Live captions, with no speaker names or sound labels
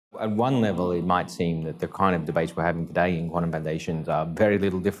At one level, it might seem that the kind of debates we're having today in quantum foundations are very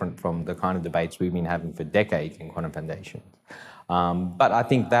little different from the kind of debates we've been having for decades in quantum foundations. But I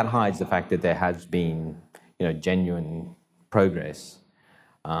think that hides the fact that there has been, genuine progress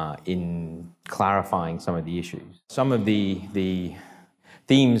in clarifying some of the issues. Some of the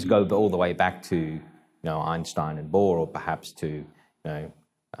themes go all the way back to, Einstein and Bohr, or perhaps to,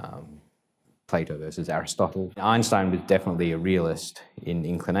 Plato versus Aristotle. Einstein was definitely a realist in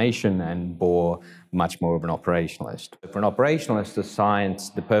inclination, and Bohr much more of an operationalist. For an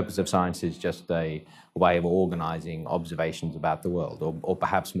operationalist, the purpose of science is just a way of organizing observations about the world, or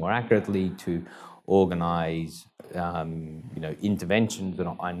perhaps more accurately, to organize interventions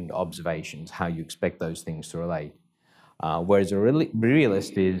and observations, how you expect those things to relate. Whereas a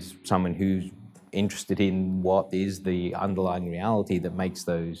realist is someone who's interested in what is the underlying reality that makes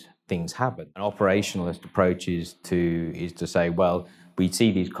those things happen. An operationalist approach is to say, well, we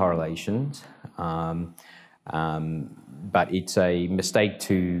see these correlations, but it's a mistake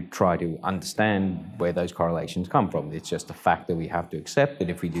to try to understand where those correlations come from. It's just a fact that we have to accept that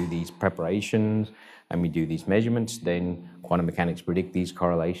if we do these preparations and we do these measurements, then quantum mechanics predict these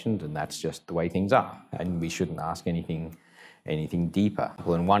correlations, and that's just the way things are, and we shouldn't ask anything deeper.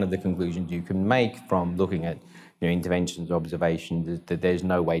 Well, and one of the conclusions you can make from looking at interventions, observations, is that there's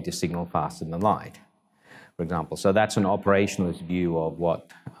no way to signal faster than light, for example. So that's an operationalist view of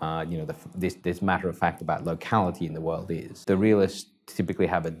what this matter of fact about locality in the world is. The realists typically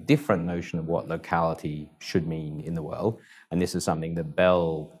have a different notion of what locality should mean in the world, and this is something that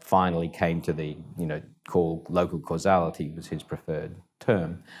Bell finally came to call local causality was his preferred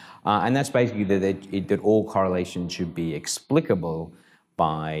term, and that's basically that all correlations should be explicable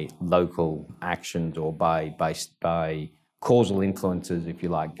by local actions or by causal influences, if you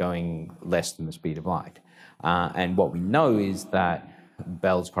like, going less than the speed of light. And what we know is that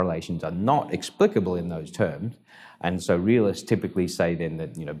Bell's correlations are not explicable in those terms, and so realists typically say then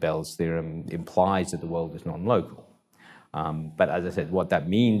that Bell's theorem implies that the world is non-local. But as I said, what that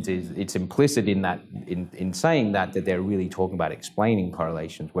means is it's implicit in that in saying that they're really talking about explaining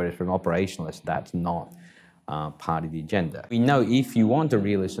correlations, whereas for an operationalist that's not part of the agenda. We know if you want a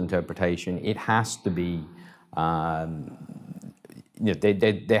realist interpretation, it has to be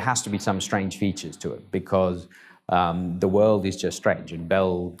there has to be some strange features to it, because the world is just strange, and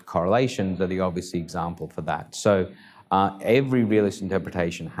Bell correlations are the obvious example for that. So every realist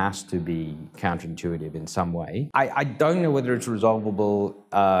interpretation has to be counterintuitive in some way. I don't know whether it's resolvable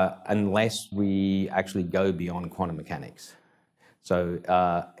unless we actually go beyond quantum mechanics. So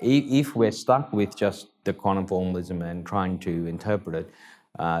if we're stuck with just the quantum formalism and trying to interpret it,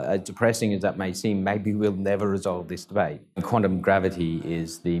 as depressing as that may seem, maybe we'll never resolve this debate. Quantum gravity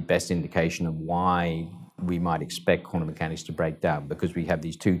is the best indication of why we might expect quantum mechanics to break down, because we have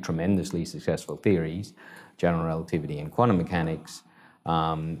these two tremendously successful theories, general relativity and quantum mechanics,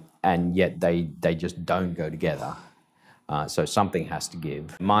 and yet they just don't go together. So something has to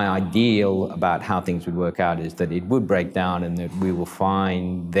give. My ideal about how things would work out is that it would break down, and that we will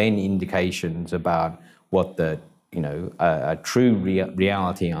find then indications about what the a true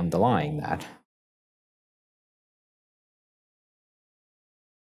reality underlying that.